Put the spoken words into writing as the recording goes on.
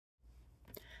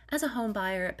As a home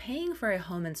buyer, paying for a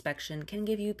home inspection can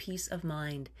give you peace of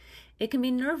mind. It can be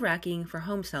nerve-wracking for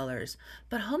home sellers,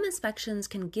 but home inspections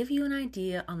can give you an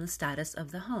idea on the status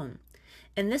of the home.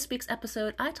 In this week's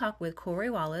episode, I talk with Corey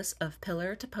Wallace of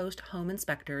Pillar to Post Home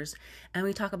Inspectors, and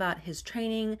we talk about his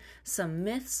training, some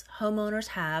myths homeowners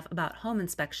have about home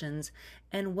inspections,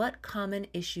 and what common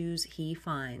issues he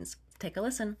finds. Take a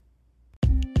listen.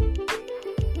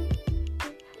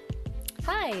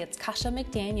 Hi, it's Kasha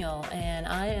McDaniel, and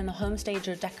I am a home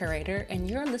stager decorator, and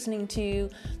you're listening to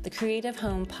the Creative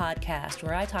Home Podcast,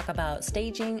 where I talk about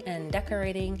staging and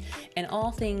decorating and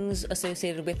all things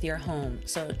associated with your home.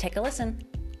 So take a listen.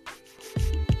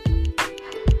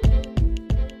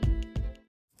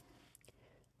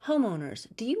 Homeowners,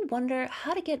 do you wonder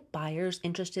how to get buyers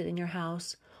interested in your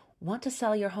house? Want to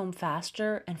sell your home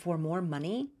faster and for more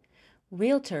money?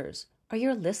 Realtors, are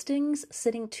your listings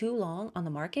sitting too long on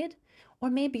the market? Or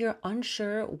maybe you're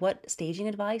unsure what staging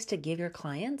advice to give your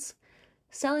clients?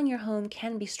 Selling your home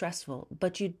can be stressful,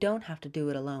 but you don't have to do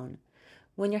it alone.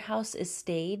 When your house is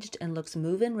staged and looks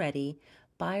move-in ready,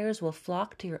 buyers will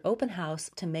flock to your open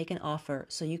house to make an offer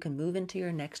so you can move into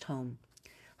your next home.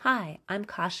 Hi, I'm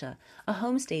Kasha, a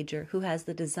home stager who has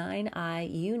the design eye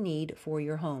you need for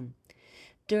your home.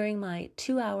 During my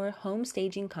 2-hour home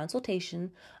staging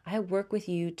consultation, I work with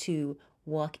you to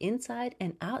walk inside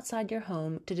and outside your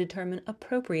home to determine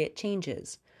appropriate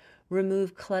changes,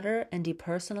 remove clutter and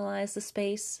depersonalize the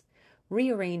space,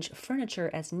 rearrange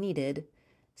furniture as needed,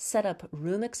 set up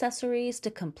room accessories to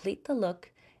complete the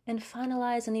look, and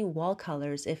finalize any wall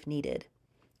colors if needed.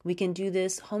 We can do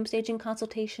this home staging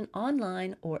consultation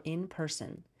online or in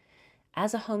person.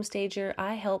 As a home stager,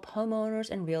 I help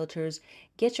homeowners and realtors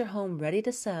get your home ready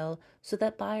to sell so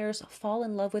that buyers fall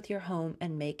in love with your home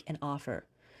and make an offer.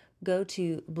 Go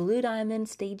to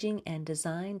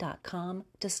bluediamondstaginganddesign.com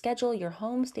to schedule your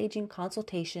home staging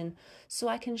consultation so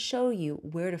I can show you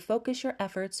where to focus your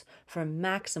efforts for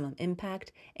maximum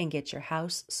impact and get your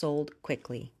house sold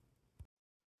quickly.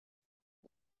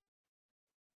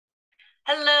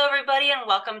 Hello, everybody, and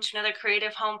welcome to another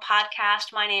Creative Home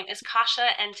Podcast. My name is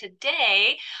Kasha, and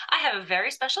today I have a very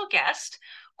special guest.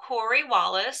 Corey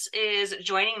Wallace is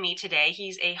joining me today.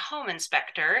 He's a home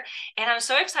inspector, and I'm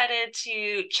so excited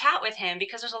to chat with him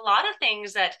because there's a lot of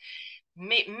things that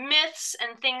myths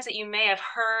and things that you may have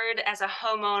heard as a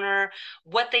homeowner,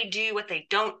 what they do, what they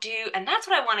don't do. And that's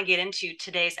what I want to get into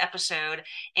today's episode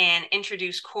and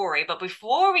introduce Corey. But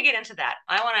before we get into that,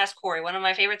 I want to ask Corey, one of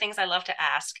my favorite things I love to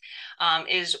ask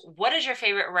is what is your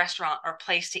favorite restaurant or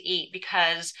place to eat?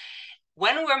 Because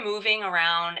when we're moving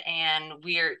around and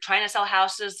we're trying to sell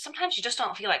houses, sometimes you just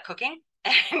don't feel like cooking.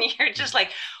 And you're just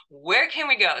like, where can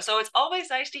we go? So it's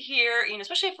always nice to hear,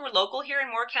 especially if we're local here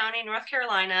in Moore County, North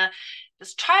Carolina,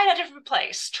 just try it at a different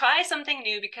place. Try something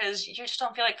new because you just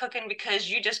don't feel like cooking because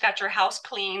you just got your house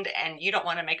cleaned and you don't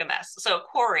want to make a mess. So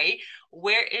Corey,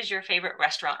 where is your favorite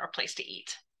restaurant or place to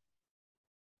eat?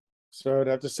 So I'd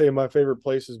have to say my favorite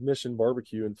place is Mission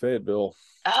Barbecue in Fayetteville.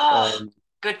 Oh,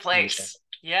 good Yeah, place.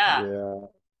 Yeah. yeah,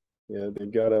 yeah.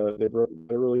 They've got a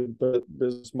really good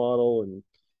business model, and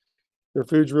their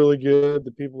food's really good.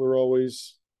 The people are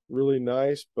always really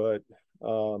nice, but I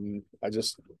don't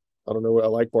know what I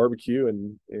like barbecue,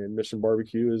 and Mission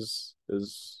Barbecue is where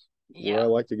I Yeah.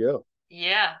 like to go.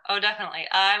 Yeah, oh, definitely.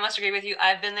 I must agree with you.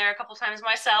 I've been there a couple times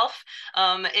myself.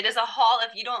 It is a haul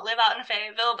if you don't live out in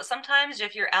Fayetteville, but sometimes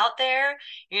if you're out there,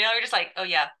 you're just like, oh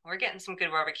yeah, we're getting some good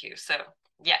barbecue. So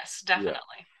yes, Yeah.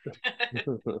 definitely.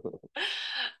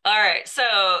 All right. So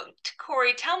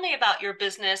Corey, tell me about your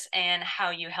business and how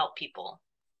you help people.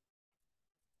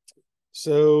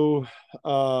 So,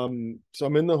 so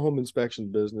I'm in the home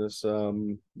inspection business.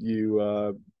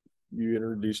 You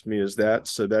introduced me as that,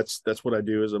 so that's what I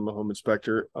do. Is I'm a home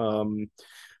inspector.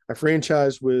 I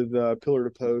franchise with Pillar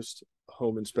to Post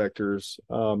Home Inspectors,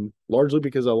 largely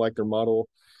because I like their model,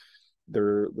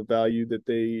 the value that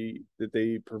they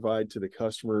provide to the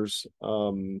customers,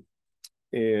 and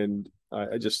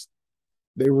I just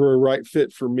they were a right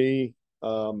fit for me.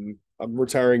 I'm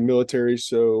retiring military,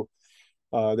 so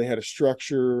they had a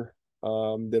structure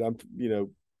that I'm,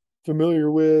 familiar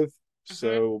with. Hmm.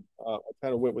 So I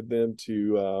kind of went with them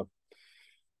to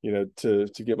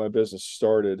get my business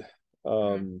started. Hmm.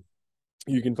 Um,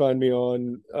 you can find me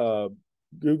on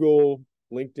Google,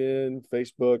 LinkedIn,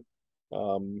 Facebook,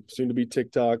 soon to be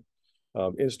TikTok,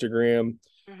 Instagram.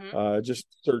 Hmm. Just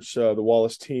search the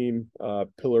Wallace team,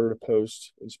 Pillar to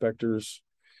Post Inspectors,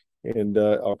 and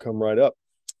I'll come right up.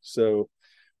 So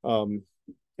um,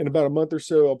 in about a month or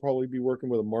so, I'll probably be working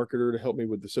with a marketer to help me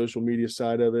with the social media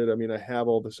side of it. I mean, I have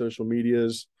all the social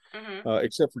medias Hmm.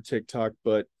 except for TikTok,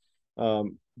 but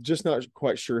Just not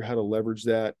quite sure how to leverage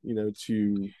that,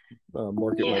 to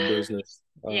market my Yeah. business.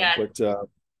 Yeah. But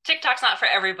TikTok's not for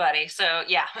everybody. So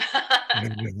yeah.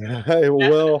 well,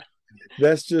 Definitely.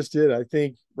 that's just it. I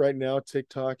think right now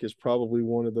TikTok is probably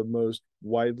one of the most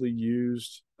widely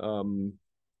used um,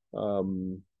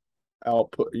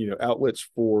 outlets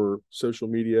for social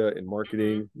media and Hmm.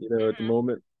 marketing, at the Hmm.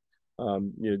 moment.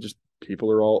 Just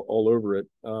people are all over it.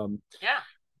 Yeah.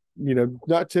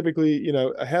 Not typically,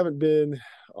 I haven't been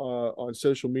on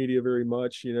social media very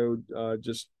much,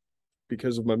 just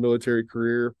because of my military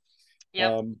career.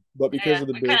 Yep. But Yeah, because yeah. of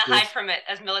the We kind of hide business, from it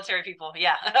as military people.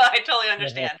 Yeah. I totally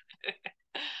understand.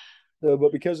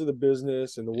 but because of the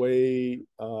business and the way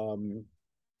um,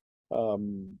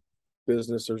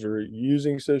 businesses are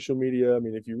using social media, I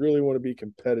mean, if you really want to be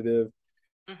competitive,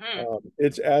 Hmm.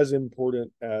 it's as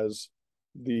important as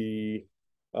the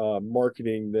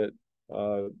marketing that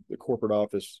the corporate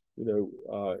office,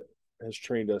 has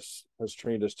trained us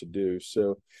to do.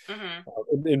 So, Hmm.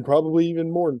 and probably even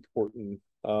more important,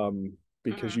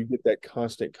 because Hmm. you get that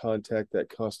constant contact, that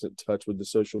constant touch with the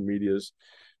social medias.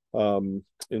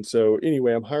 And so,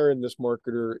 anyway, I'm hiring this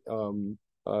marketer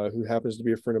who happens to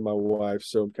be a friend of my wife.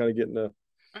 So I'm kind of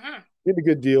Hmm. getting a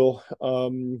good deal.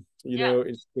 Yeah.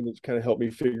 It's kind of helped me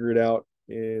figure it out.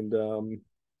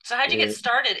 So how'd you get And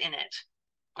started in it?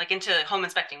 Like into home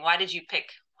inspecting? Why did you pick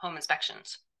home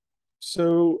inspections?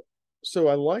 so so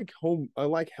I like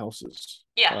houses.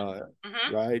 Yeah.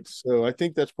 Hmm. Right. So I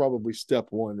think that's probably step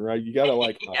one, right? You gotta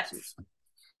like Yes. houses,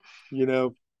 you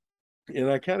know, and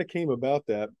I kind of came about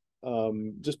that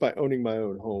just by owning my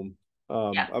own home.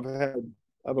 Yeah.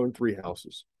 I've owned three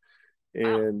houses,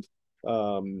 Wow. and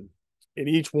um and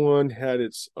each one had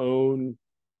its own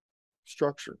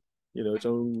structure, its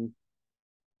own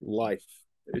life,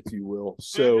 if you will.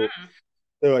 So Hmm.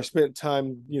 so I spent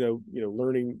time,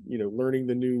 learning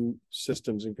the new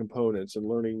systems and components, and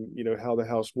learning, how the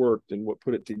house worked and what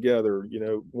put it together.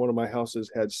 One of my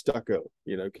houses had stucco,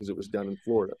 because it was down in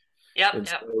Florida. Yep. And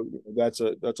Yep.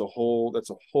 so that's a whole,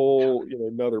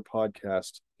 another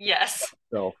podcast Yes.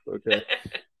 itself. Okay.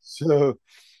 So,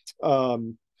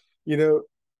 um, you know,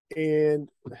 and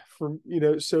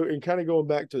so, and kind of going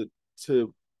back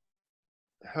to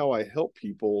how I help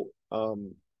people,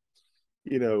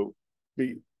 you know,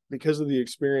 be because of the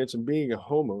experience and being a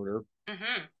homeowner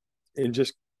Hmm. and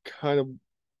just kind of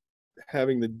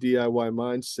having the DIY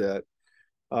mindset,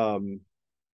 um,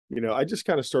 I just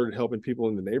kind of started helping people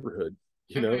in the neighborhood,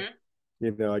 you know.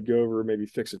 Hmm. I'd go over, maybe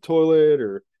fix a toilet,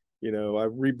 or, I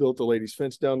rebuilt the lady's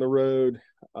fence down the road,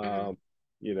 Hmm. um,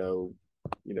 you know,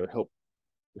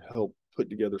 help put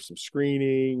together some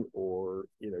screening, or,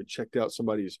 checked out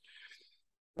somebody's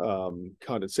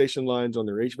condensation lines on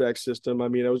their HVAC system. I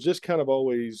mean, I was just kind of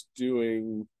always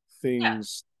doing Yeah.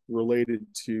 things related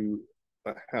to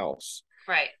a house.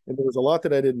 Right. And there was a lot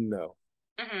that I didn't know,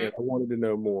 and Hmm. I wanted to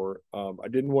know more. I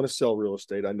didn't want to sell real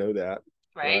estate. I know that,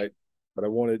 Right. right? But I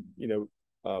wanted, and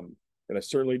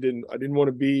I didn't want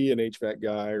to be an HVAC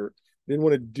guy, or didn't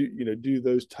want to do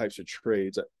those types of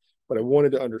trades. But I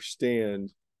wanted to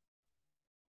understand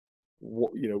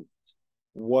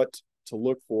what to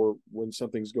look for when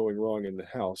something's going wrong in the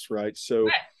house, right? So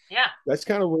Right. Yeah. that's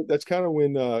kind of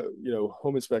when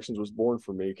home inspections was born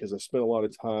for me, because I spent a lot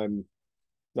of time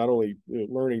not only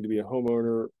learning to be a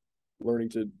homeowner, learning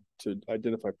to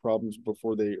identify problems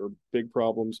before they are big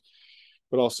problems,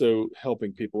 but also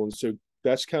helping people. And so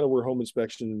that's kind of where home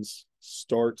inspections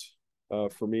start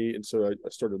for me. And so I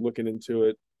started looking into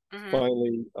it. Hmm.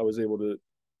 Finally, I was able to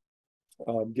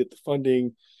get the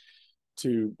funding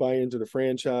to buy into the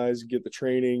franchise, get the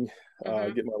training,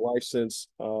 Hmm. get my license.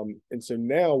 And so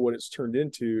now what it's turned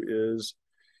into is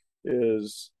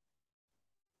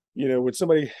when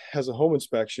somebody has a home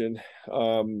inspection,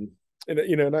 I'm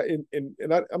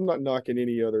not knocking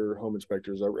any other home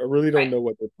inspectors. I really don't Right. know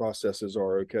what their processes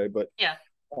are, okay, Yeah.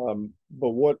 but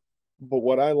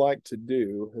what I like to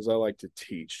do is I like to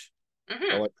teach. I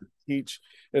Hmm. like to teach,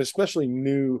 and especially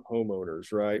new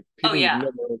homeowners, right? Oh People who've yeah.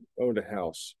 never owned a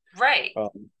house. Right.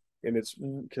 And it's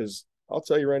because I'll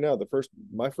tell you right now,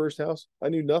 my first house, I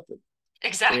knew nothing,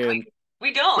 Exactly. and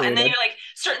We don't. And and then I you're like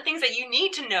certain things that you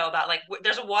need to know about, like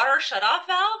there's a water shut off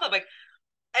valve. I'm like,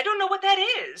 I don't know what that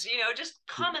is. Just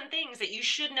common things that you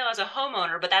should know as a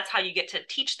homeowner, but that's how you get to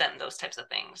teach them those types of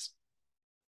things.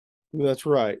 That's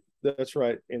right. That's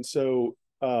right. And so,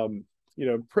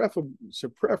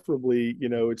 preferably,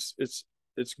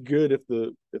 it's good if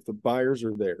the buyers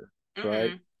are there,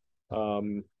 right? Hmm.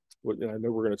 Um, and I know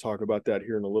we're going to talk about that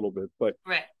here in a little bit, but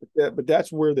Right. but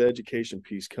that's where the education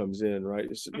piece comes in, right?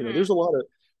 Hmm. There's a lot of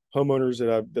homeowners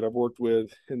that I've worked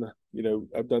with, and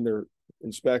I've done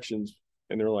inspections,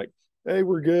 and they're like, hey,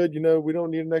 we're good, we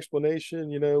don't need an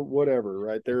explanation, whatever,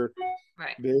 right?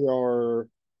 Right. They are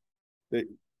they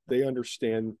they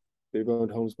understand, they've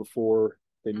owned homes before,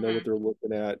 they know what Mm-hmm. they're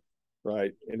looking at,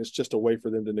 right? And it's just a way for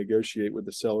them to negotiate with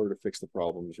the seller to fix the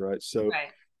problems, right? So, Right.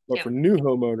 but Yep. for new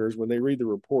homeowners, when they read the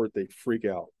report, they freak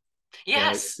out, right?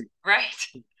 Yes. Right.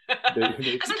 They,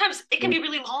 Because sometimes it can they be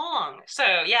really long. So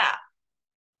yeah.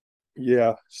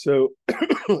 yeah. So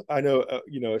I know, a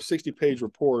 60-page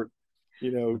report,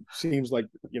 seems like,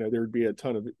 there'd be a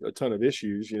ton of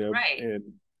issues, Right.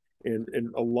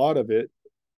 and a lot of it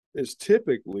is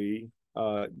typically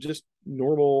just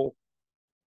normal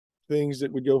things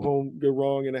that would go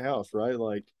wrong in a house, right?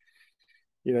 Like,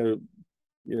 you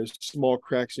know, small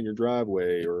cracks in your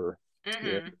driveway, or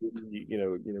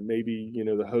Mm-hmm. maybe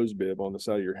the hose bib on the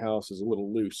side of your house is a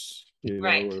little loose,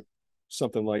 Right. or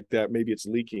something like that. Maybe it's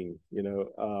leaking.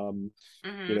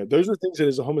 Mm-hmm. Those are things that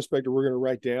as a home inspector we're going to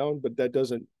write down, but that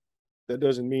doesn't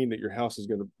mean that your house is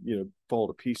going to fall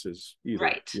to pieces either.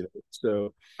 Right.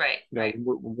 So Right. Right.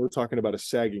 when we're talking about a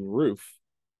sagging roof,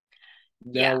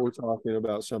 now Yeah. we're talking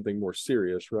about something more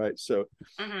serious, right? So,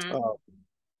 Mm-hmm.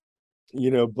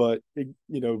 uh, but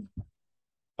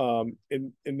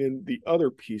and then the other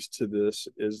piece to this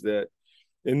is that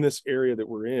in this area that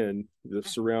we're in, the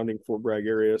surrounding Fort Bragg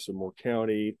area, so Moore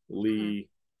County, Mm-hmm. Lee,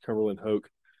 Cumberland, Hoke,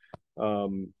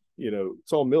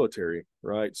 it's all military,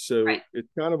 right? So Right. it's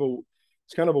kind of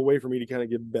a way for me to kind of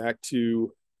give back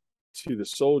to the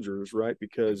soldiers, right?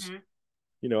 Because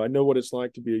Mm-hmm. I know what it's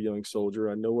like to be a young soldier.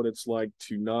 I know what it's like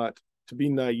to be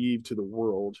naive to the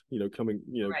world, coming,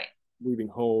 Right. leaving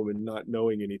home and not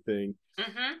knowing anything.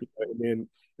 Mm-hmm.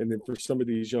 And then for some of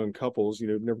these young couples,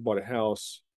 never bought a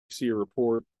house, see a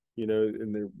report,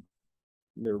 and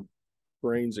their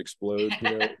brains explode,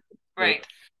 So, Right.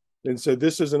 and so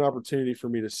this is an opportunity for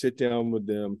me to sit down with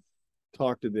them,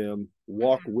 talk to them,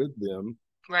 walk Mm-hmm. with them,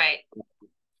 Right.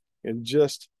 and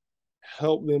just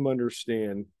help them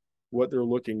understand what they're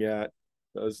looking at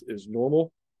as is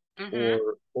normal, Mm-hmm.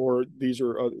 or these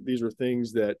are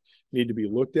things that need to be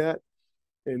looked at,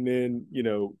 and then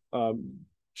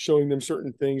showing them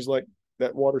certain things like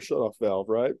that water shutoff valve,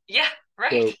 right? Yeah.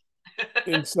 Right. So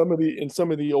in some of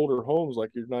the older homes,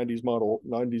 like your 90s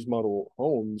model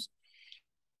homes,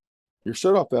 your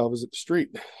shutoff valve is at the street,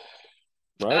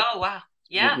 right? Oh wow.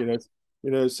 Yeah.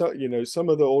 Some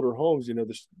of the older homes,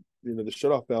 the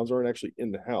shutoff valves aren't actually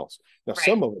in the house. Now Right.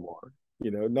 some of them are,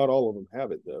 not all of them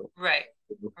have it though. Right.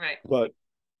 Right. But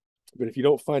if you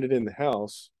don't find it in the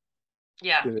house,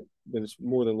 Yeah. then it's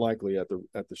more than likely at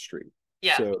the street.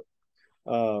 Yeah. So,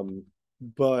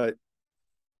 but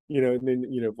and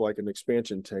then like an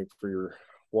expansion tank for your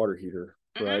water heater,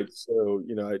 Mm-hmm. right? So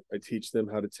I teach them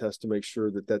how to test to make sure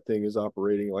that thing is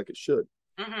operating like it should,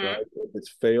 Mm-hmm. right? If it's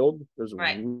failed,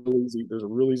 Right. there's a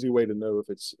real easy way to know if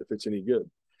it's any good.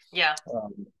 Yeah.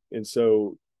 And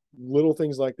so little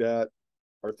things like that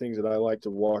are things that I like to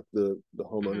walk the Mm-hmm.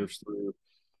 homeowners through.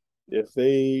 If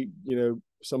they,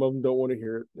 some of them don't want to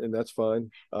hear it, and that's fine.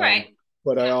 Right.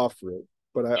 But I Yeah. offer it.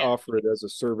 But I Yeah. offer it as a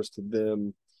service to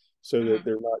them, so that Mm-hmm.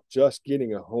 they're not just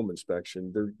getting a home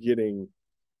inspection. They're getting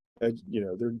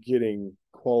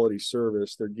quality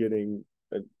service. They're getting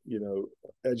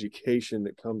education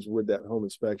that comes with that home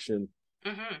inspection,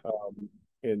 Mm-hmm.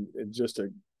 and just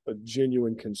a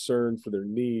genuine concern for their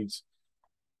needs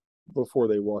before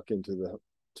they walk into the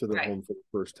Right. home for the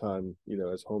first time,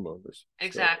 as homeowners. So,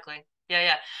 Exactly. Yeah,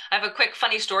 yeah. I have a quick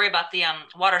funny story about the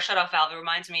water shutoff valve. It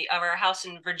reminds me of our house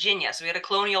in Virginia. So we had a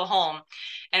colonial home,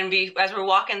 and as we're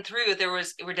walking through,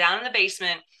 we're down in the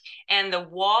basement, and the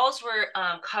walls were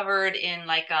covered in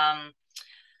like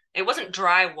it wasn't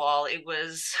drywall. It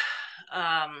was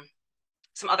um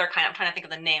some other kind. I'm trying to think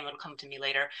of the name. It'll come to me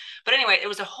later. But anyway, it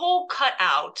was a hole cut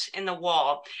out in the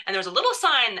wall, and there was a little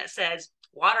sign that says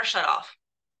water shut off.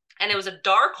 And it was a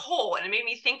dark hole, and it made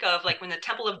me think of like when the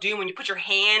Temple of Doom, when you put your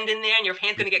hand in there and your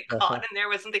hand's gonna get caught in there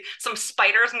with something, some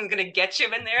spider, something's gonna get you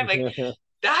in there. Like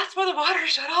that's where the water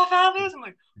shut off valve is. I'm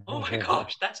like, oh my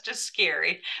gosh, that's just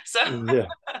scary. So, yeah,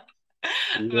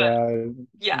 but yeah.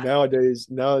 yeah, Nowadays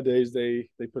they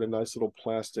put a nice little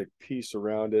plastic piece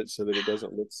around it so that it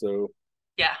doesn't look so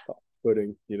yeah,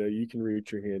 off-putting. You can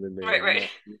reach your hand in there right, and right,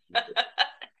 not.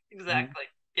 exactly.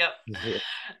 Yep. Yeah.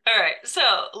 All right, so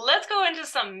let's go into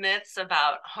some myths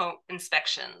about home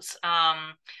inspections.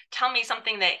 Tell me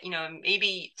something that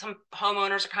maybe some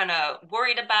homeowners are kind of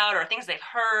worried about, or things they've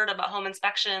heard about home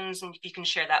inspections, and if you can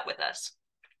share that with us.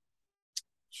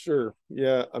 Sure.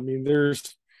 Yeah. I mean,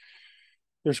 there's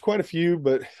quite a few,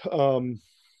 but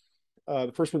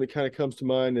the first one that kind of comes to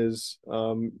mind is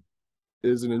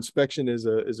is an inspection is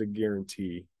a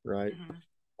guarantee, right?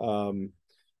 Hmm. Um,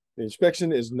 the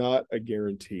inspection is not a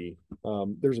guarantee.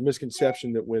 There's a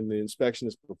misconception that when the inspection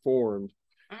is performed,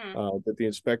 Hmm. that the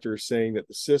inspector is saying that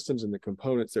the systems and the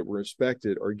components that were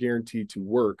inspected are guaranteed to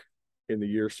work in the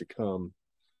years to come.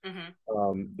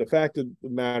 Hmm. The fact of the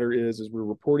matter is we're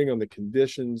reporting on the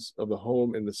conditions of the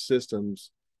home and the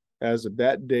systems as of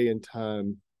that day and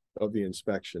time of the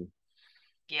inspection.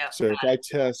 Yep. So if I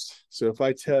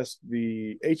test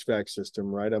the HVAC system,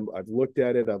 right, I've looked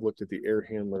at it. I've looked at the air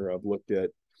handler. I've looked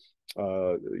at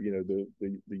the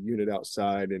unit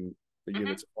outside and the Hmm.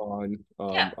 units on.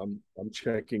 Yeah. I'm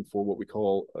checking for what we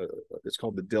call it's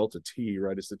called the delta T,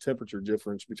 right? It's the temperature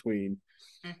difference between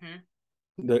Hmm.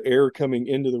 the air coming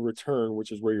into the return,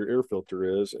 which is where your air filter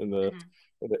is, and the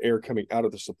Hmm. the air coming out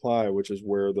of the supply, which is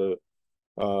where the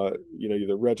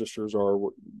registers are,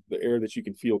 the air that you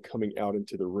can feel coming out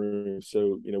into the room.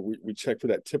 So we check for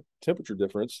that temperature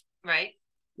difference, Right.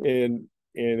 and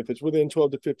if it's within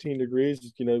 12 to 15 degrees,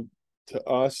 to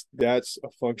us that's a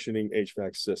functioning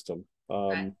HVAC system.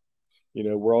 Right.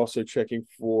 We're also checking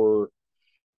for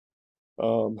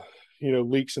um,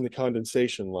 leaks in the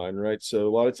condensation line, right? So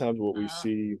a lot of times what we Oh.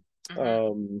 see Hmm.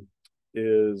 um,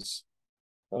 is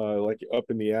like up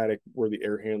in the attic where the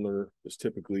air handler is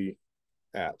typically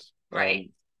at.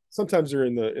 Right. Sometimes they're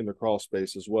in the crawl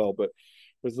space as well, but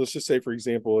let's just say, for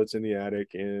example, it's in the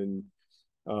attic, and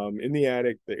in the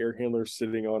attic, the air handler is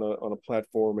sitting on a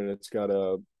platform, and it's got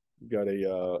a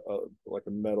like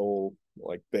a metal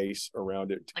like base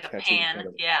around it to Like a catch any pan. kind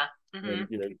of Yeah. Hmm.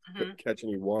 and Hmm. catch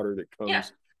any water Yeah.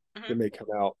 that Hmm. may come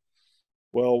out.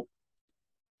 Well,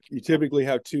 you typically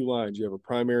have two lines. You have a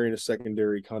primary and a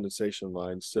secondary condensation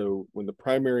line. So when the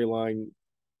primary line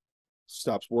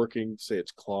stops working, say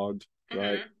it's clogged,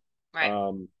 right? Hmm. Right.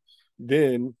 Um,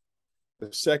 then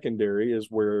the secondary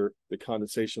is where the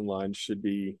condensation line should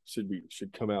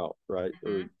come out, right?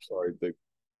 Or Hmm. sorry, the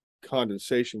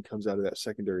condensation comes out of that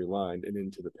secondary line and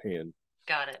into the pan.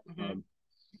 Got it. Hmm. Um,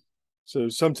 so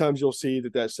sometimes you'll see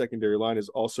that secondary line is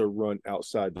also run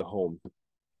outside the home.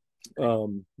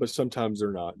 But sometimes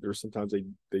they're not. There's sometimes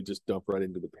they just dump right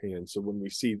into the pan. So when we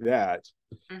see that,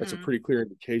 that's a Hmm. pretty clear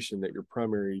indication that your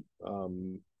primary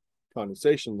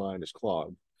condensation line is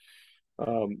clogged.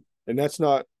 And that's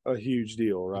not a huge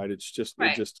deal, right?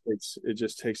 Right. It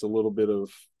just takes a little bit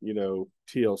of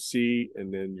TLC,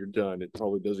 and then you're done. It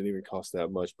probably doesn't even cost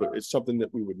that much, but it's something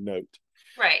that we would note.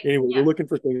 Right. Anyway, we're Yeah. looking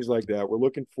for things like that. We're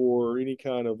looking for any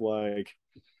kind of like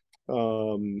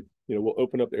we'll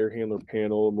open up the air handler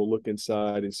panel and we'll look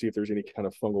inside and see if there's any kind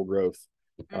of fungal growth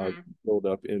Hmm. build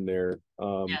up in there.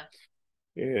 Yeah.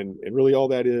 And really all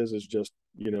that is just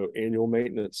annual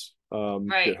maintenance that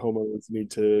Right. homeowners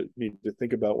need to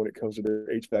think about when it comes to their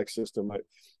HVAC system.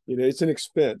 It's an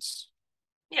expense,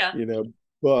 Yeah. you know,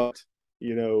 but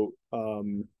you know,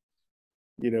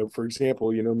 for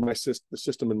example, the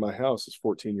system in my house is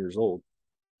 14 years old,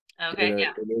 Okay.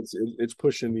 Yeah. and it's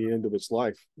pushing the end of its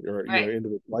life, or Right. end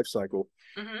of its life cycle.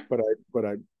 Hmm. But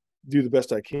I do the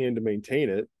best I can to maintain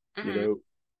it, you Hmm. know,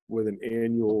 with an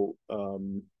annual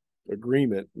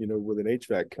agreement, with an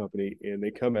HVAC company, and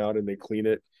they come out and they clean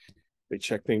it, they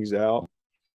check things out.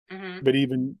 Hmm. But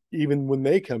even when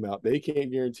they come out, they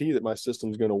can't guarantee that my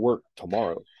system's going to work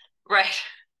tomorrow, Right.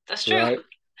 That's true. right?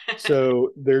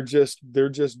 So they're just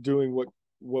doing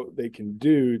what they can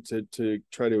do to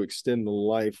try to extend the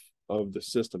life of the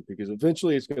system, because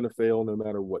eventually it's going to fail no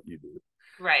matter what you do,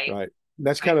 Right. right? And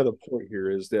that's Right. kind of the point here,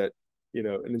 is that an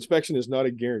inspection is not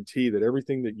a guarantee that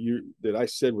everything that I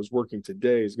said was working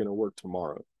today is going to work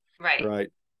tomorrow, Right.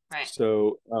 right? Right.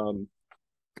 So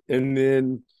and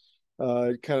then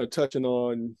kind of touching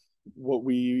on what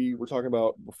we were talking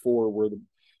about before, where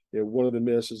one of the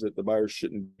myths is that the buyer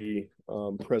shouldn't be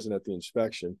present at the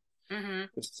inspection. Hmm.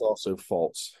 This is also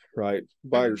false, right?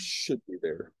 Buyers Hmm. should be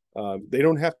there. They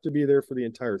don't have to be there for the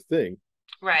entire thing.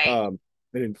 Right. Um,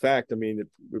 and in fact, I mean, it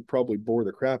would probably bore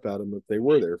the crap out of them if they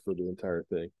were there for the entire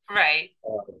thing. Right.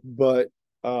 But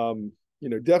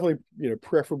definitely,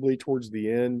 preferably towards the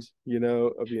end,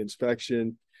 of the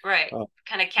inspection. Right. Uh,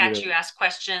 Kind of you catch know, you, ask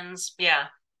questions. Yeah.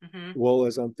 Hmm. well,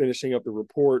 as I'm finishing up the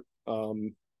report,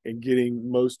 and getting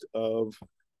most of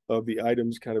the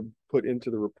items kind of put into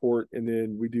the report, and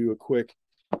then we do a quick,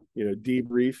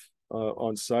 debrief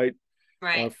on site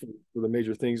Right. for the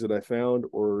major things that I found,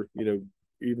 or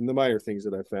even the minor things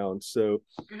that I found. So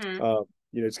Hmm.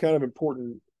 it's kind of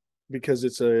important, because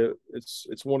it's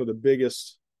one of the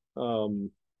biggest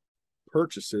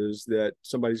purchases that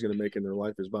somebody's going to make in their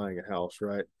life, is buying a house,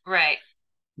 right? Right.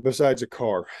 Besides a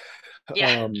car.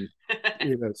 Yeah. um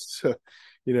so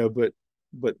but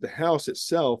but the house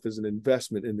itself is an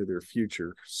investment into their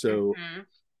future. So,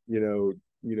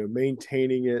 Mm-hmm.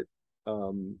 maintaining it,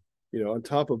 on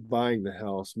top of buying the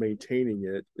house, maintaining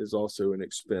it is also an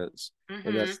expense. And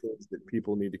Mm-hmm. that's things that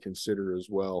people need to consider as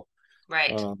well.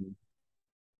 Right. Um,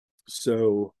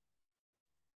 so,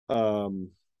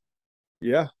 um,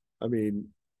 yeah, I mean,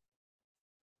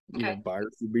 Okay.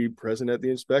 buyers will be present at the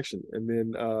inspection. And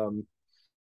then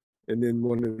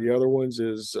one of the other ones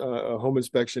is a home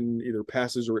inspection either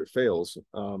passes or it fails.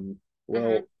 Mm-hmm.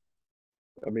 Well,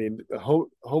 I mean,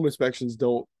 home inspections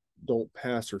don't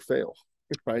pass or fail,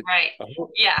 right? Right. A home,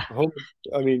 Yeah. a home,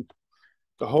 I mean,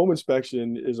 the home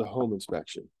inspection is a home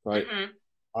inspection, right? Mm-hmm.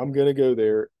 I'm going to go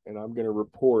there and I'm going to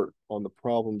report on the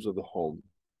problems of the home,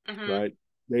 Mm-hmm. right?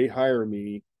 They hire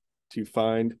me to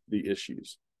find the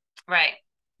issues. Right.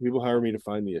 People hire me to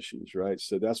find the issues, right?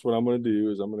 So that's what I'm going to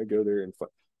do is I'm going to go there and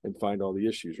find all the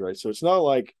issues, right? So it's not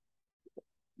like,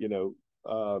 you know,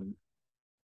 um,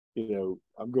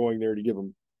 I'm going there to give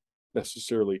them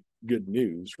necessarily good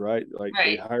news, right? Like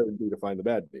they Right. hired me to find the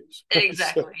bad news. so,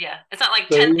 Exactly. Yeah. It's not like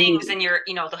so 10 things in your,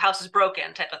 the house is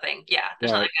broken type of thing. Yeah.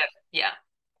 There's not right. like a, yeah.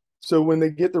 So when they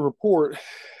get the report,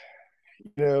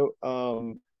 you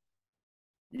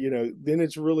know, then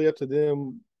it's really up to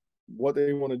them what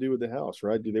they want to do with the house,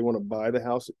 right? Do they want to buy the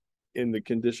house in the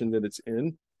condition that it's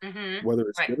in, Mm-hmm. whether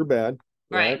it's Right. good or bad,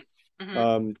 Right. right? Mm-hmm.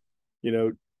 Um, you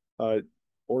know,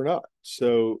 or not.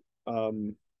 So,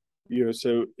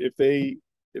 so if they,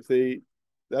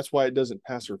 that's why it doesn't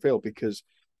pass or fail because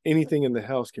anything in the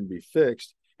house can be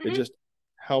fixed. It Mm-hmm. just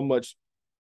how much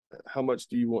how much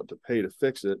do you want to pay to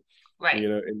fix it? Right.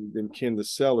 And then can the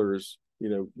sellers,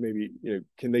 maybe,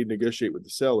 can they negotiate with the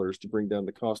sellers to bring down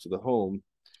the cost of the home,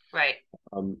 Right.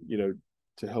 um, you know,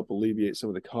 to help alleviate some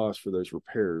of the costs for those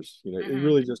repairs. It Mm-hmm.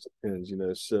 really just depends,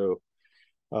 so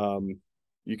um,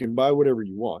 you can buy whatever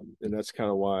you want. And that's kind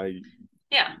of why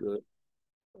Yeah. the,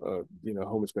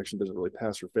 home inspection doesn't really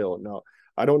pass or fail. Now,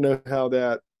 I don't know how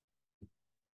that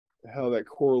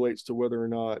correlates to whether or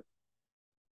not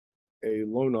a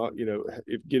loan,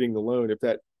 if getting the loan, if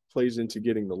that plays into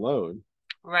getting the loan,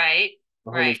 Right. a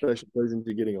home Right. inspection plays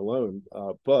into getting a loan.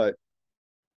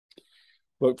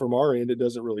 But from our end, it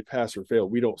doesn't really pass or fail.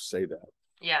 We don't say that.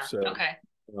 Yeah. So, Okay.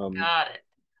 um, Got it.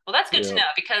 Well, that's good to yeah, know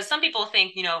because some people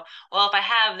think, well, if I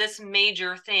have this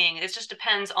major thing, it just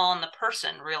depends on the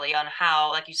person, really, on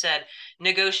how, like you said,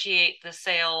 negotiate the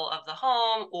sale of the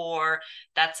home, or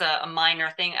that's a minor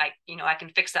thing. I can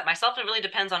fix that myself. It really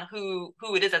depends on who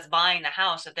it is that's buying the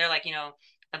house. If they're like,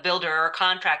 a builder or a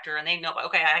contractor, and they know,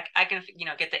 okay, I can,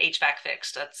 get the HVAC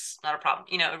fixed. That's not a problem.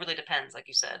 It really depends, like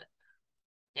you said.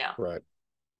 Yeah. right.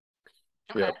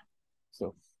 Okay. Yeah.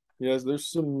 So, yes, there's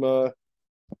some.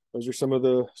 Those are some of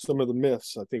the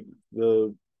myths. I think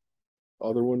the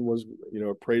other one was,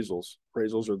 appraisals.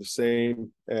 Appraisals are the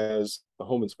same as a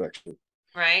home inspection,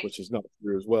 Right. which is not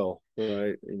true as well,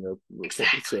 right? It's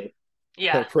Exactly.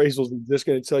 Yeah. appraisals is just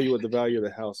going to tell you what the value of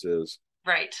the house is.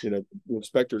 Right. The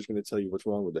inspector is going to tell you what's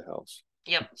wrong with the house.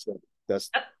 Yep. So that's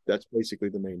That- that's basically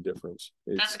the main difference.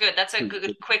 That's It's good. That's a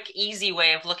good, quick, easy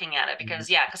way of looking at it because,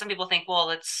 yeah, because some people think, well,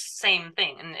 it's same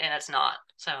thing, and it's not.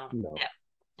 So, no. yeah.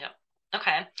 Yeah.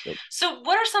 Okay. Nope. So,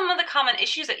 what are some of the common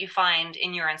issues that you find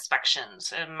in your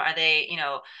inspections? Are they,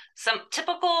 some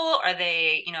typical? Are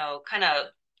they, kind of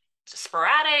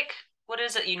sporadic? What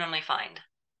is it you normally find?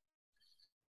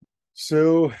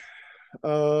 So,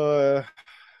 uh,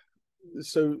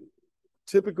 so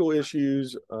typical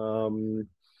issues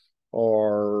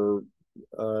are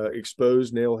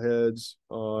exposed nail heads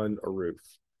on a roof.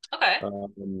 Okay.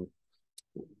 Um,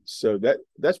 so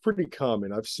that's pretty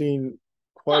common. I've seen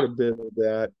quite Huh. a bit of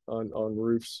that on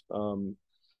roofs.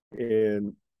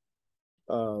 And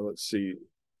let's see,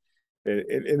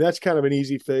 and that's kind of an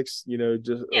easy fix.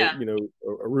 Just Yeah.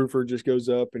 a roofer just goes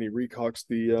up and he recocks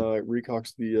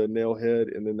the nail head,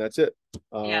 and then that's it.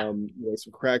 Yeah.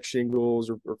 Some cracked shingles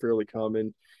are fairly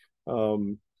common.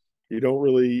 You don't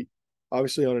really,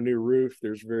 obviously, on a new roof,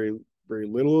 there's very very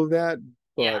little of that,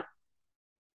 Yeah.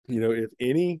 but if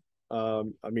any, I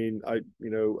mean, I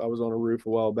was on a roof a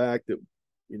while back that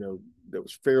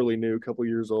was fairly new, a couple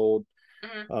years old.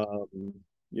 Hmm. Um,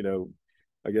 you know,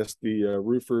 I guess the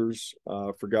roofers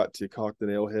forgot to caulk the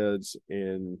nail heads,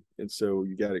 and so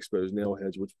you got exposed nail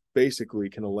heads, which basically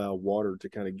can allow water to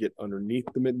kind of get underneath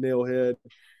the nail head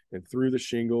and through the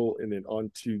shingle, and then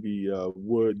onto the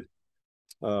wood,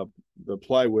 uh, the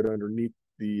plywood underneath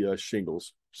the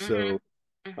shingles. Hmm. So,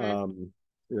 Hmm. um,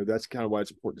 that's kind of why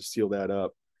it's important to seal that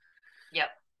up. Yep.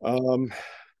 Um,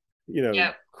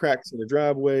 Yep. cracks in the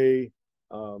driveway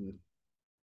um,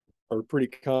 are pretty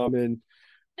common.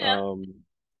 Yeah. Um,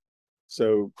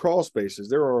 so crawl spaces,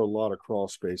 there are a lot of crawl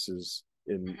spaces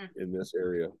Hmm. in this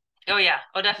area. Oh yeah.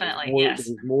 Oh, definitely. Yes.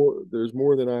 There's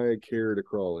more than I care to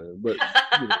crawl in, but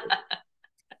you know,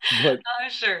 but Oh,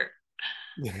 sure.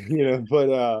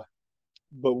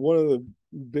 but one of the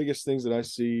biggest things that I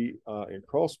see in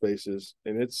crawl spaces,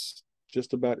 and it's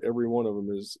just about every one of them,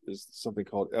 is something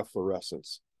called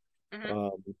efflorescence. Hmm.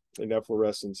 Um, and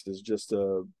efflorescence is just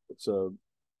a it's a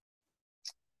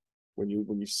when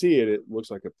you see it, it looks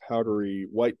like a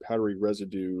white powdery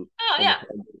residue Oh on yeah.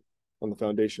 the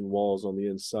foundation walls on the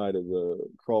inside of the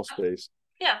crawl Oh, space.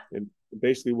 yeah. And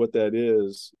basically, what that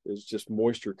is just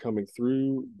moisture coming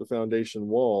through the foundation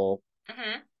wall,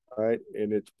 Hmm. right?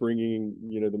 And it's bringing,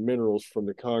 the minerals from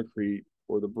the concrete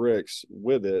or the bricks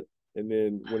with it. And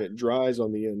then when it dries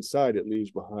on the inside, it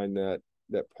leaves behind that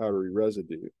powdery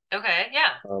residue. Okay.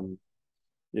 Yeah. Um,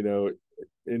 you know,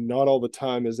 and not all the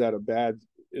time is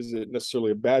it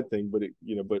necessarily a bad thing, but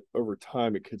but over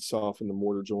time it could soften the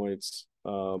mortar joints.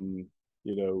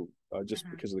 Just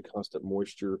Hmm. because of the constant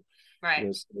moisture.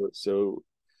 Right. So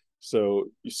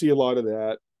you see a lot of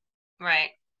that.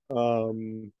 Right.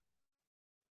 Um,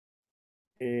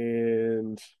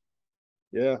 and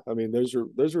yeah, I mean those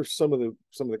are some of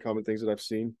the common things that I've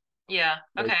seen. Yeah.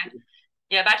 Okay.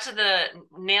 Yeah, back to the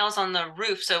nails on the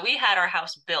roof. So we had our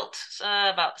house built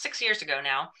about 6 years ago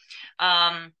now.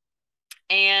 Um,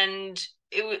 and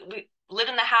we lived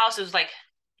in the house. It was like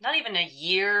not even a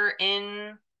year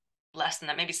in, less than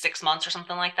that, maybe 6 months or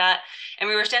something like that. And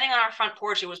we were standing on our front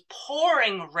porch. It was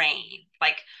pouring rain,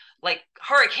 like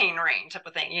hurricane rain type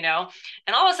of thing, you know?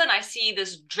 And all of a sudden I see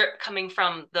this drip coming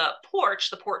from the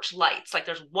porch lights, like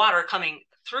there's water coming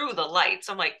through the lights.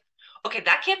 I'm like, okay,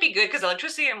 that can't be good because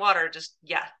electricity and water just,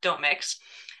 yeah, don't mix.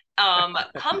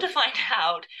 Come to find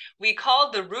out, we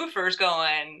called the roofers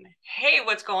going, hey,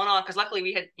 what's going on? Because luckily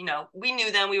we had, we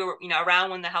knew them. We were, around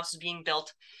when the house was being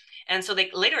built. And so they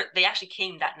actually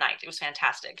came that night. It was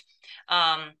fantastic.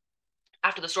 Um,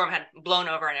 after the storm had blown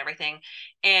over and everything.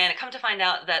 And come to find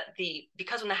out that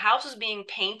because when the house was being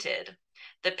painted,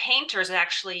 the painters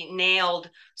actually nailed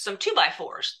some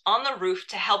 2x4s on the roof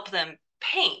to help them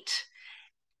paint,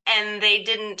 and they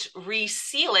didn't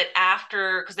reseal it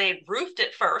after, because they had roofed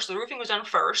it first. The roofing was done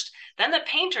first. Then the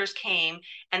painters came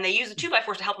and they used the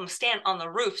 2x4s to help them stand on the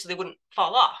roof so they wouldn't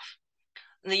fall off.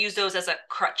 And they used those as a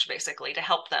crutch basically to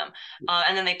help them.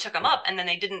 And then they took them up and then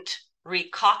they didn't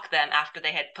recaulk them after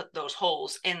they had put those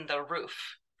holes in the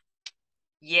roof.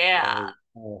 Yeah,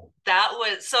 Oh, oh, that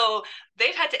was so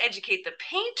they've had to educate the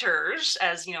painters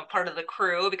as part of the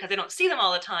crew because they don't see them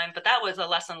all the time, but that was a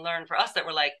lesson learned for us that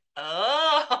we're like,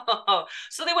 oh.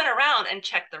 So they went around and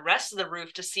checked the rest of the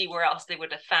roof to see where else they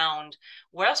would have found,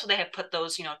 where else would they have put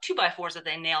those 2x4s that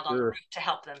they nailed on the sure. roof to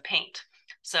help them paint.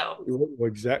 So Well,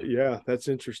 exactly. Yeah, that's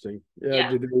interesting.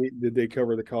 Yeah, yeah. did they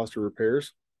cover the cost of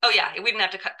repairs? Oh yeah, we didn't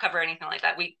have to cover anything like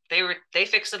that. They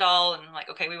fixed it all, and like,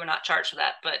 okay, we were not charged for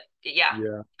that, but yeah.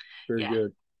 Yeah, very Yeah,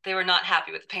 good. they were not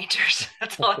happy with the painters.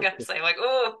 That's all I gotta say. Like,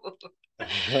 oh,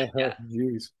 yeah,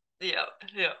 Jeez. yeah,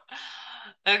 yeah.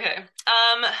 Okay.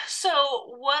 So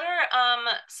what are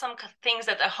some things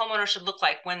that the homeowner should look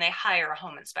like when they hire a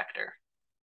home inspector?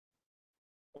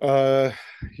 Uh,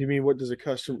 you mean what does a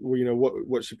customer,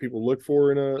 what should people look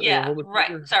for in a Yeah, home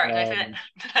right. inspector? Sorry, did I say that?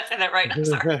 Did I say that right? I'm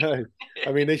sorry.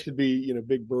 I mean, they should be,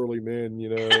 big burly men, they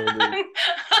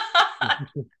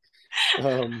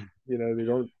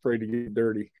aren't afraid to get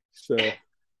dirty. So,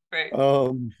 Right.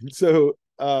 so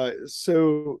the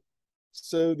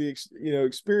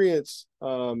experience,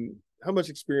 how much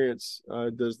experience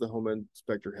does the home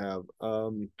inspector have?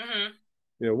 Hmm.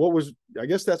 What was, I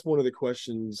guess that's one of the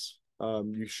questions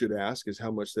you should ask, is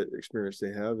how much that experience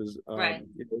they have, is Right.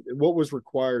 what was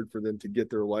required for them to get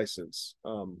their license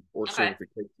or Okay.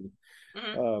 certification.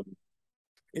 Hmm. Um,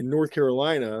 in North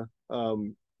Carolina,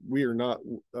 we are not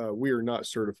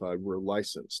certified. We're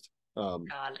licensed. Got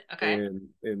it. Okay.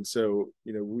 And so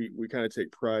we kind of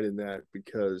take pride in that,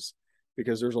 because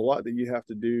there's a lot that you have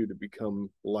to do to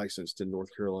become licensed in North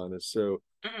Carolina. So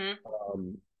Hmm.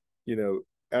 um, you know,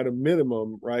 at a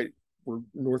minimum, right, where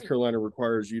North Carolina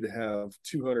requires you to have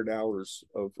 200 hours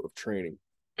of training.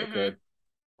 Okay.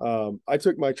 Hmm. I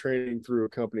took my training through a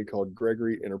company called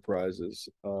Gregory Enterprises.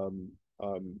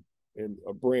 And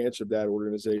a branch of that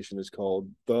organization is called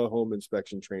the Home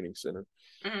Inspection Training Center.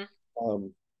 Hmm.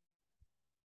 Um,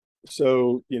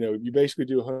 so, you basically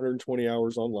do 120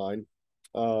 hours online,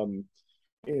 um,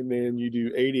 and then you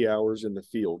do 80 hours in the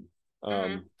field.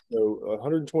 Hmm. So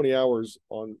 120 hours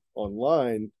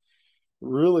online,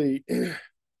 really,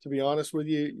 to be honest with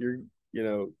you,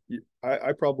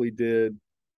 I probably did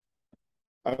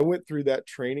I went through that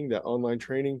training, that online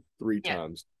training, three Yeah.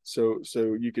 times. So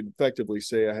you could effectively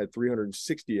say I had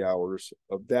 360 hours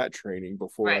of that training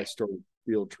before I Right. started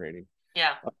field training.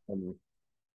 Yeah. Um,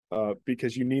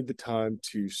 because you need the time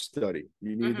to study.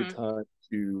 You need the Mm-hmm. time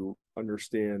to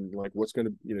understand like what's going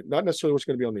to, not necessarily what's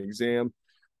going to be on the exam,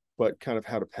 but kind of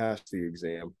how to pass the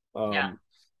exam. Yeah.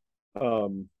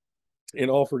 Um, and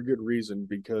all for good reason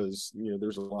because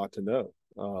there's a lot to know.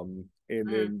 And Mm-hmm.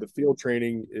 then the field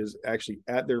training is actually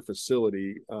at their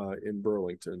facility in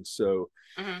Burlington.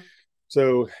 Mm-hmm.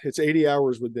 So it's 80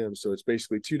 hours with them. So it's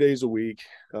basically 2 days a week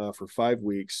for 5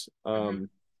 weeks. Mm-hmm.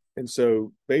 And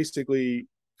so basically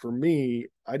for me,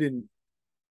 I didn't,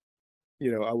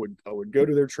 I would go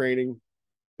to their training,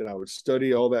 then I would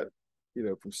study all that,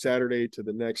 from Saturday to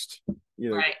the next,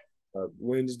 Right.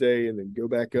 Wednesday, and then go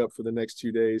back up for the next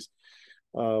 2 days.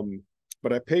 Um,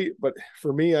 but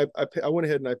for me, I went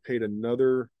ahead and I paid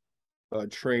another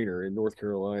trainer in North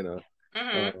Carolina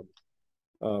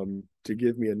Mm-hmm. um, to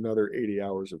give me another 80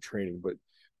 hours of training, but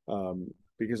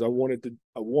because I wanted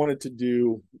to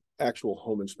do actual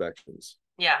home inspections.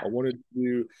 Yeah. I wanted to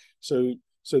do so.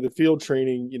 So the field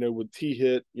training, with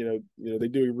T-HIT, they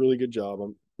do a really good job.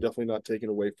 I'm definitely not taking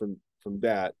away from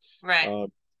that. Right. Uh,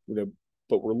 you know,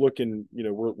 but we're looking,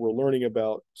 we're learning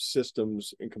about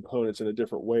systems and components in a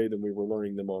different way than we were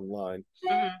learning them online.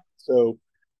 Mm-hmm. So,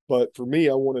 but for me,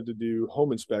 I wanted to do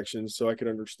home inspections so I could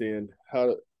understand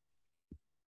how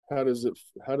does it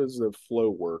how does the flow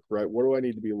work, right? What do I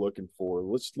need to be looking for?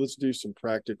 Let's do some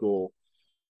practical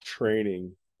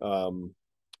training on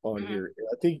Mm-hmm. here.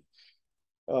 I think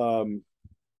um,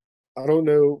 I don't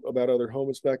know about other home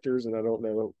inspectors, and I don't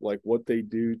know like what they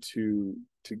do to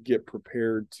get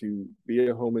prepared to be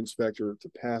a home inspector to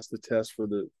pass the test for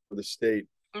the state.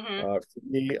 Mm-hmm. For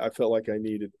me, I felt like I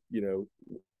needed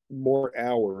more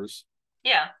hours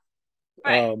Yeah.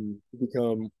 Right. to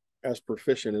become as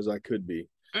proficient as I could be.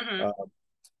 Mm-hmm. Uh,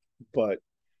 but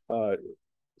uh,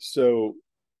 so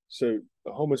so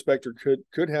a home inspector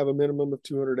could have a minimum of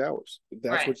 200 hours.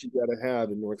 That's Right. what you got to have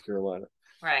in North Carolina.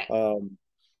 Right. Um,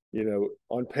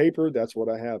 on paper, that's what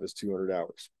I have is 200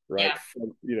 hours, right?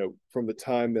 Yeah. From the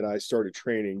time that I started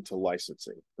training to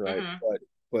licensing, right? Mm-hmm.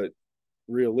 But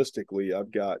realistically,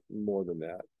 I've got more than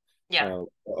that, Yeah.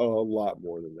 a lot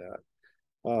more than that.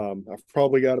 I've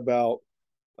probably got about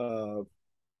uh,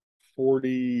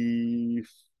 40,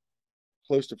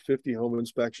 close to 50 home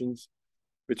inspections Oh,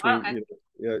 between okay.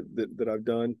 that I've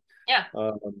done. Yeah.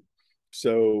 Um,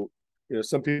 so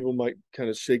some people might kind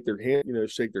of shake their head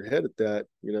at that,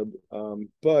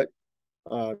 but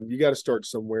you got to start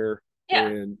somewhere. Yeah.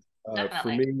 And for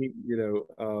Definitely. me,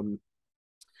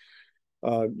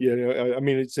 I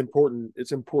mean, it's important.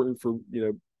 It's important for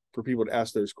for people to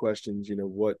ask those questions.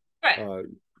 Right. Uh,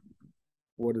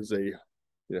 what is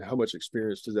how much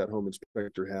experience does that home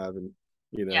inspector have, and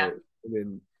Yeah.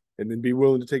 and then be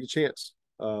willing to take a chance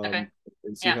Okay.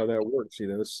 and see Yeah. how that works.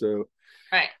 So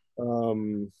Right.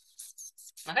 um,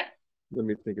 Okay. let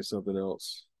me think of something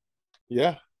else.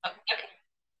 Yeah. Okay.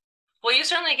 Well, you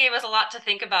certainly gave us a lot to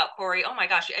think about, Corey. Oh my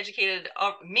gosh, you educated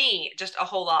me just a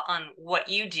whole lot on what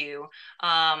you do.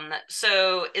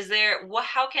 So is there what?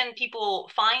 How can people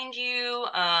find you,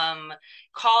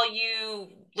 call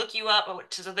you, look you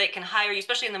up, so they can hire you,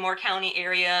 especially in the Moore County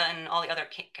area and all the other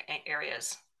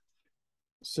areas?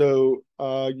 So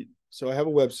so I have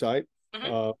a website.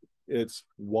 Hmm. Uh, it's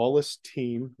Wallace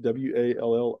Team,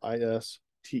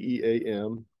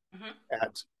 WALLISTEAM Hmm.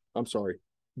 at I'm sorry,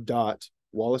 dot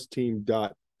Wallace Team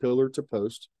dot pillar to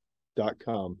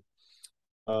post.com.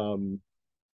 Um,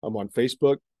 I'm on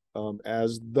Facebook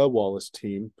as the Wallace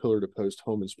Team, Pillar to Post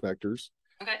Home Inspectors.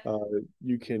 Okay.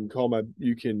 You can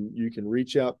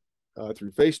reach out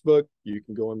through Facebook. You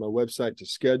can go on my website to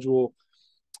schedule.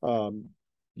 Um,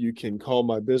 you can call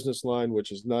my business line,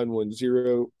 which is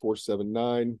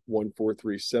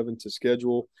 910-479-1437 to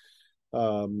schedule.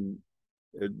 Um,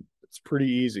 it's pretty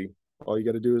easy. All you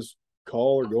got to do is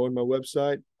call or go on my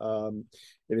website. And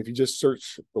if you just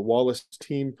search the Wallace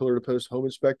Team Pillar to Post Home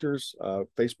Inspectors,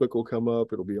 Facebook will come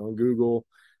up. It'll be on Google.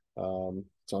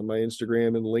 It's on my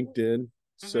Instagram and LinkedIn.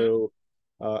 Hmm. So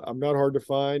I'm not hard to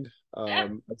find. Yeah.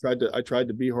 I tried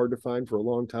to be hard to find for a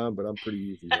long time, but I'm pretty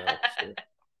easy now. So.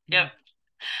 Yep.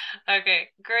 Okay,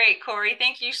 great, Corey.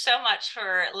 Thank you so much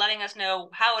for letting us know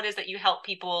how it is that you help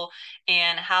people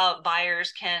and how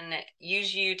buyers can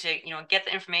use you to, get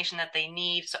the information that they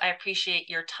need. So I appreciate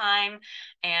your time,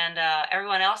 and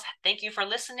everyone else, thank you for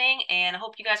listening, and I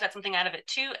hope you guys got something out of it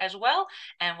too as well.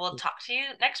 And we'll talk to you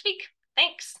next week.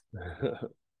 Thanks.